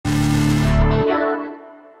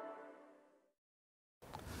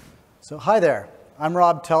So hi there, I'm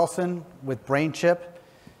Rob Telson with BrainChip,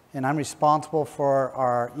 and I'm responsible for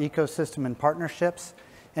our ecosystem and partnerships.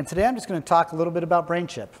 And today I'm just going to talk a little bit about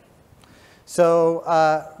BrainChip.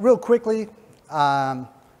 So real quickly, BrainChip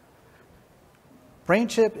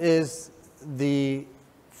is the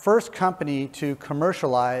first company to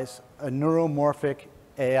commercialize a neuromorphic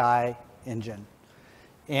AI engine.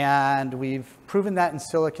 And we've proven that in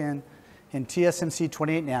silicon in TSMC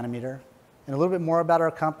 28 nanometer. And a little bit more about our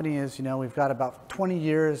company is, we've got about 20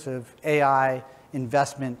 years of AI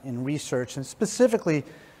investment in research, and specifically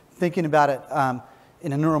thinking about it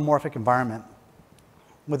in a neuromorphic environment,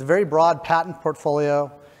 with a very broad patent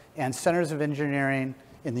portfolio and centers of engineering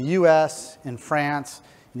in the US, in France,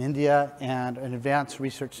 in India, and an advanced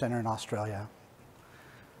research center in Australia.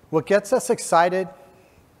 What gets us excited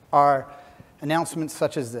are announcements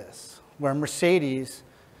such as this, where Mercedes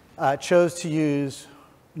chose to use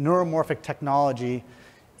neuromorphic technology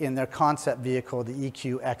in their concept vehicle, the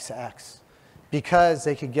EQXX, because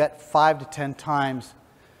they could get 5 to 10 times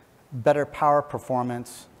better power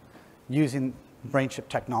performance using BrainChip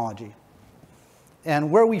technology. And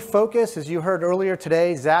where we focus, as you heard earlier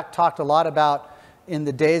today, Zach talked a lot about in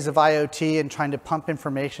the days of IoT and trying to pump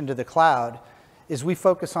information to the cloud, is we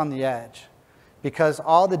focus on the edge, because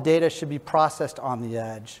all the data should be processed on the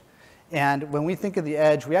edge. And when we think of the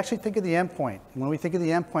edge, we actually think of the endpoint. When we think of the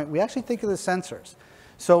endpoint, we actually think of the sensors.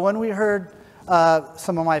 So when we heard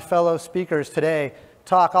some of my fellow speakers today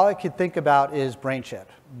talk, all I could think about is BrainChip.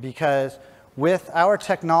 Because with our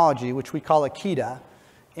technology, which we call Akida,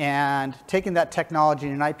 and taking that technology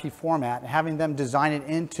in an IP format and having them design it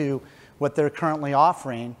into what they're currently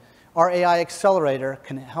offering, our AI accelerator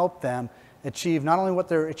can help them achieve not only what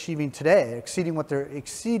they're achieving today, exceeding what they're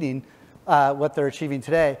achieving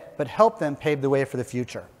today, but help them pave the way for the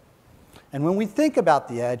future. And when we think about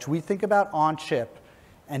the edge, we think about on-chip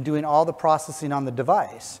and doing all the processing on the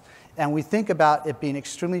device. And we think about it being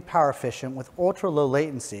extremely power efficient with ultra-low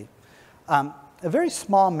latency, a very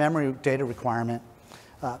small memory data requirement.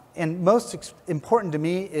 And most important to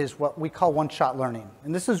me is what we call one-shot learning.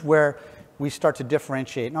 And this is where we start to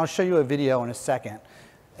differentiate. And I'll show you a video in a second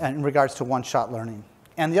in regards to one-shot learning.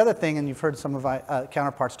 And the other thing, and you've heard some of my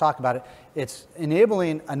counterparts talk about it, it's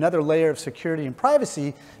enabling another layer of security and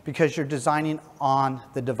privacy because you're designing on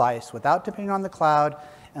the device without depending on the cloud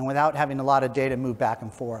and without having a lot of data move back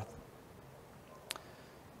and forth.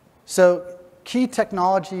 So key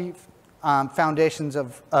technology foundations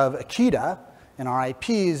of Akida and our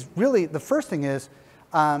IPs, really the first thing is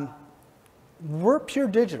we're pure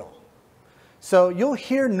digital. So you'll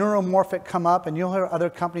hear neuromorphic come up, and you'll hear other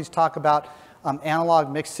companies talk about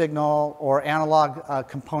analog mixed signal or analog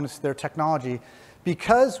components to their technology.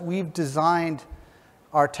 Because we've designed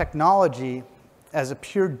our technology as a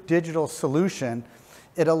pure digital solution,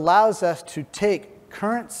 it allows us to take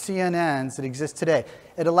current CNNs that exist today.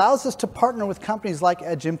 It allows us to partner with companies like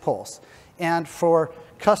Edge Impulse, and for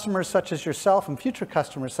customers such as yourself and future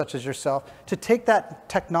customers such as yourself to take that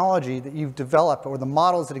technology that you've developed or the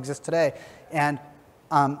models that exist today and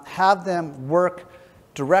have them work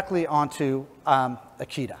directly onto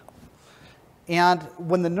Akida. And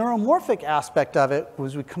when the neuromorphic aspect of it,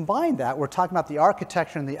 was we combine that, we're talking about the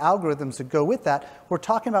architecture and the algorithms that go with that, we're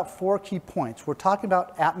talking about 4 key points. We're talking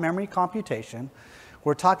about at-memory computation.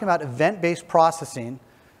 We're talking about event-based processing,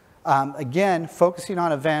 again, focusing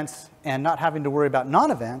on events and not having to worry about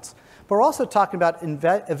non-events. But we're also talking about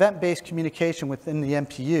event-based communication within the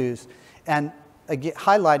MPUs and again,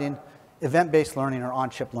 highlighting event-based learning or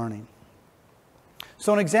on-chip learning.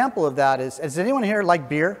 So an example of that is, does anyone here like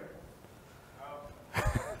beer? No.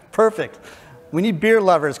 Perfect. We need beer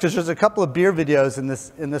lovers because there's a couple of beer videos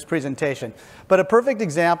in this presentation. But a perfect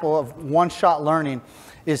example of one-shot learning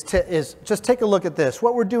is just take a look at this.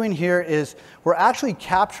 What we're doing here is we're actually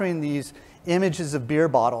capturing these images of beer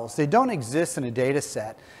bottles. They don't exist in a data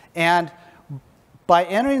set. And by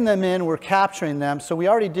entering them in, we're capturing them. So we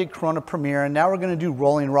already did Corona Premier, and now we're going to do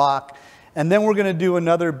Rolling Rock. And then we're going to do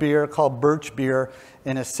another beer called Birch Beer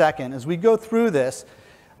in a second. As we go through this,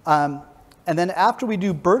 and then after we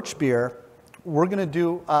do Birch Beer, we're going to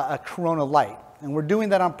do a Corona Light. And we're doing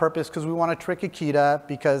that on purpose because we want to trick Akida,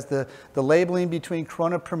 because the labeling between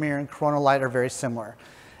Corona Premier and Corona Light are very similar.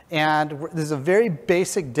 And this is a very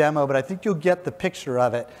basic demo, but I think you'll get the picture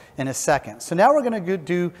of it in a second. So now we're going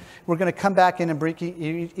to come back in and bring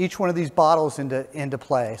each one of these bottles into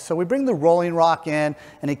play. So we bring the Rolling Rock in,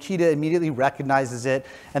 and Akida immediately recognizes it.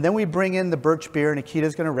 And then we bring in the Birch Beer, and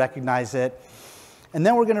Akida's going to recognize it. And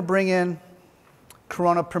then we're going to bring in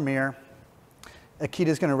Corona Premier.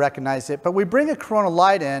 Akida's going to recognize it. But we bring a Corona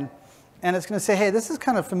Light in, and it's going to say, hey, this is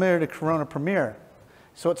kind of familiar to Corona Premier.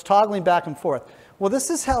 So it's toggling back and forth. Well, this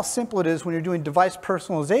is how simple it is when you're doing device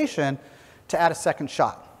personalization to add a second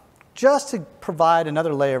shot, just to provide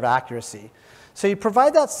another layer of accuracy. So you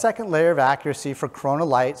provide that second layer of accuracy for Corona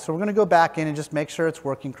Light. So we're going to go back in and just make sure it's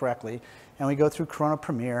working correctly. And we go through Corona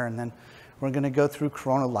Premier, and then we're going to go through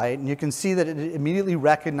Corona Light. And you can see that it immediately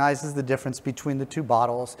recognizes the difference between the two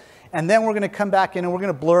bottles. And then we're going to come back in and we're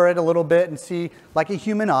going to blur it a little bit and see, like a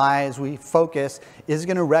human eye, as we focus, is it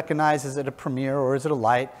going to recognize, is it a Premier or is it a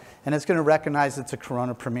Light? And it's going to recognize it's a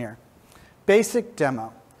Corona Premier. Basic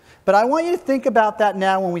demo. But I want you to think about that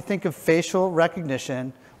now when we think of facial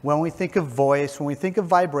recognition, when we think of voice, when we think of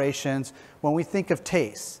vibrations, when we think of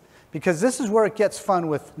taste. Because this is where it gets fun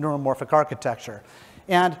with neuromorphic architecture.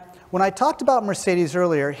 And when I talked about Mercedes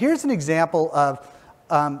earlier, here's an example of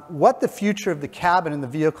what the future of the cabin and the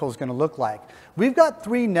vehicle is going to look like. We've got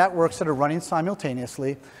 3 networks that are running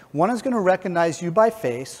simultaneously. One is going to recognize you by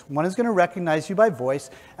face, one is going to recognize you by voice,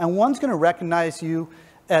 and one's going to recognize you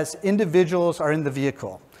as individuals are in the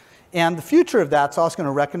vehicle. And the future of that's also going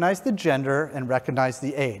to recognize the gender and recognize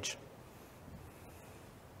the age.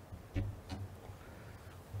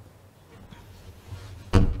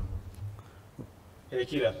 Hey,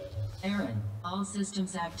 Akida. Aaron, all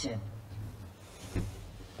systems active.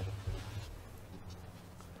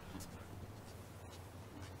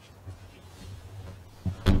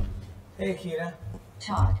 Hey, Akida.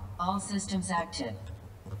 Todd, all systems active.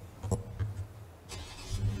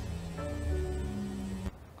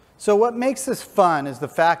 So what makes this fun is the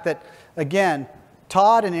fact that, again,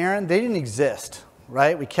 Todd and Aaron, they didn't exist,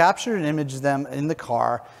 right? We captured and imaged them in the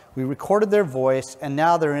car. We recorded their voice, and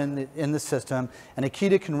now they're in the system, and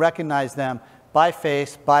Akida can recognize them by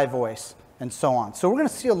face, by voice, and so on. So we're going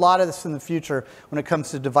to see a lot of this in the future when it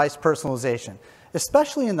comes to device personalization,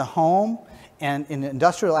 especially in the home and in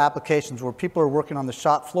industrial applications where people are working on the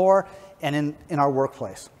shop floor and in our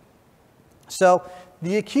workplace. So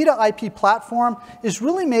the Akida IP platform is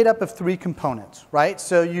really made up of 3 components, right?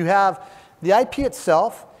 So you have the IP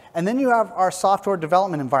itself, and then you have our software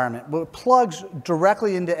development environment, which plugs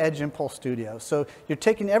directly into Edge Impulse Studio. So you're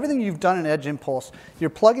taking everything you've done in Edge Impulse, you're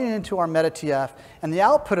plugging it into our MetaTF, and the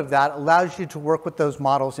output of that allows you to work with those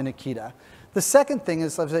models in Akida. The second thing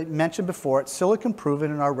is, as I mentioned before, it's silicon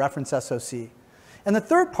proven in our reference SoC. And the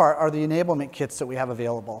third part are the enablement kits that we have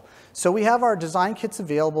available. So we have our design kits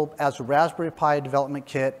available as a Raspberry Pi development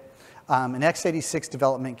kit, an x86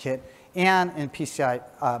 development kit, and in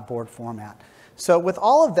PCI board format. So with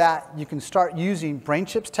all of that, you can start using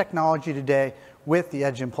BrainChip's technology today with the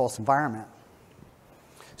Edge Impulse environment.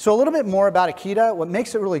 So a little bit more about Akida. What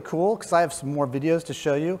makes it really cool, because I have some more videos to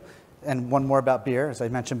show you, and one more about beer, as I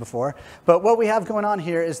mentioned before. But what we have going on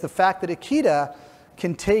here is the fact that Akida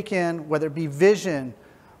can take in, whether it be vision,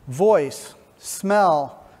 voice,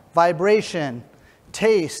 smell, vibration,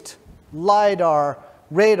 taste, LiDAR,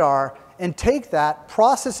 radar, and take that,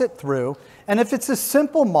 process it through. And if it's a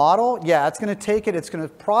simple model, yeah, it's going to take it, it's going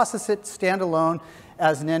to process it standalone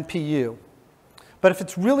as an NPU. But if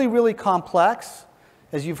it's really, really complex,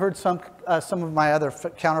 as you've heard some of my other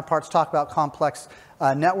counterparts talk about complex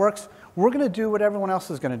networks, we're going to do what everyone else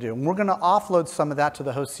is going to do. And we're going to offload some of that to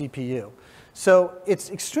the host CPU. So it's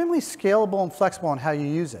extremely scalable and flexible in how you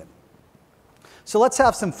use it. So let's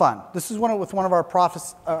have some fun. This is with one of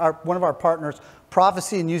our partners,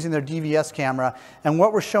 Prophecy, and using their DVS camera. And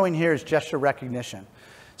what we're showing here is gesture recognition.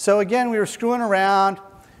 So again, we were screwing around.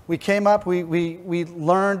 We came up, we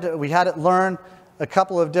had it learn a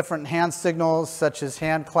couple of different hand signals, such as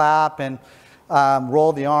hand clap and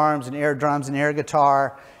roll the arms and air drums and air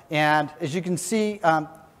guitar. And as you can see,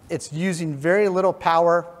 it's using very little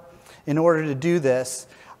power in order to do this,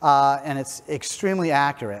 and it's extremely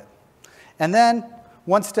accurate. And then,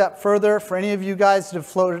 one step further, for any of you guys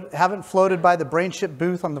that haven't floated by the Brainship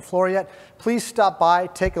booth on the floor yet, please stop by,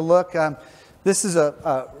 take a look. This is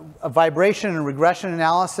a vibration and regression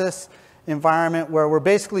analysis environment where we're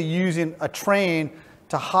basically using a train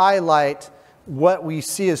to highlight what we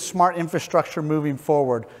see as smart infrastructure moving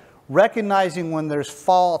forward, recognizing when there's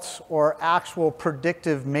faults or actual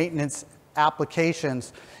predictive maintenance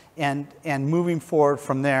applications, and moving forward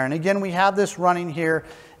from there. And again, we have this running here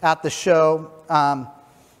at the show.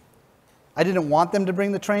 I didn't want them to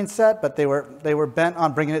bring the train set, but they were bent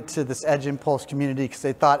on bringing it to this Edge Impulse community because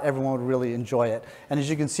they thought everyone would really enjoy it. And as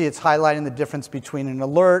you can see, it's highlighting the difference between an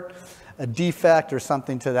alert, a defect, or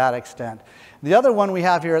something to that extent. The other one we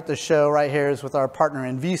have here at the show right here is with our partner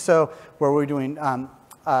Inviso, where we're doing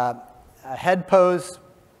a head pose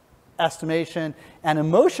estimation and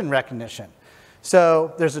emotion recognition.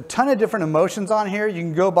 So there's a ton of different emotions on here. You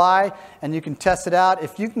can go by and you can test it out.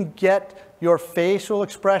 If you can get your facial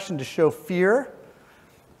expression to show fear,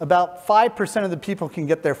 about 5% of the people can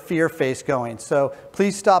get their fear face going. So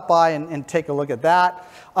please stop by and take a look at that.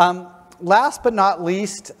 Last but not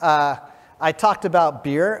least, I talked about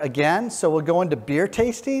beer again, so we'll go into beer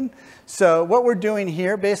tasting. So what we're doing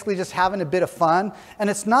here, basically just having a bit of fun. And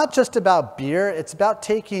it's not just about beer, it's about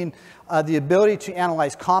taking the ability to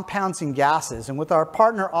analyze compounds and gases. And with our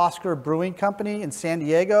partner Oscar Brewing Company in San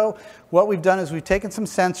Diego, what we've done is we've taken some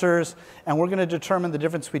sensors and we're going to determine the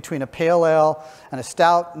difference between a pale ale and a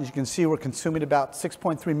stout. And as you can see, we're consuming about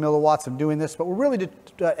 6.3 milliwatts of doing this, but we're really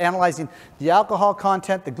analyzing the alcohol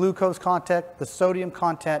content, the glucose content, the sodium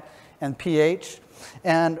content, and pH.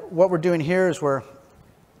 And what we're doing here is we're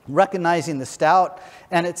recognizing the stout.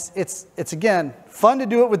 And it's again, fun to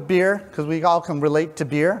do it with beer because we all can relate to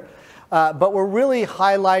beer. But we're really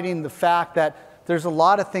highlighting the fact that there's a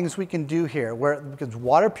lot of things we can do here, because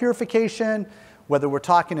water purification, whether we're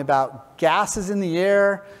talking about gases in the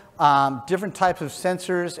air, different types of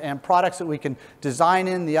sensors and products that we can design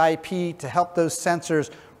in the IP to help those sensors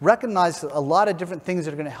recognize a lot of different things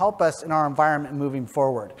that are going to help us in our environment moving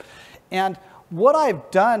forward. And what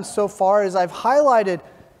I've done so far is I've highlighted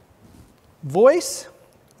voice,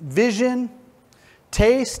 vision,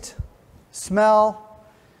 taste, smell,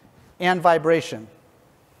 and vibration,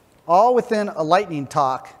 all within a lightning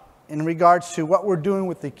talk in regards to what we're doing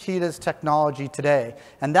with Akida's technology today.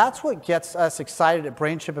 And that's what gets us excited at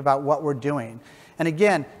Brainship about what we're doing. And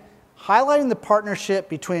again, highlighting the partnership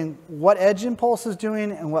between what Edge Impulse is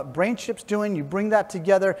doing and what Brainship's doing, you bring that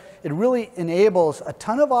together, it really enables a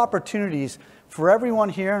ton of opportunities for everyone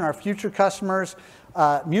here and our future customers,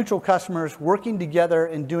 mutual customers, working together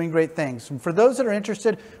and doing great things. And for those that are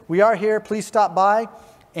interested, we are here. Please stop by.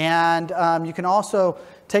 And you can also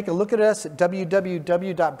take a look at us at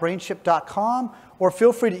www.brainship.com, or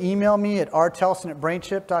feel free to email me at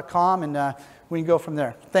rtelson@brainship.com, and we can go from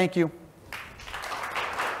there. Thank you.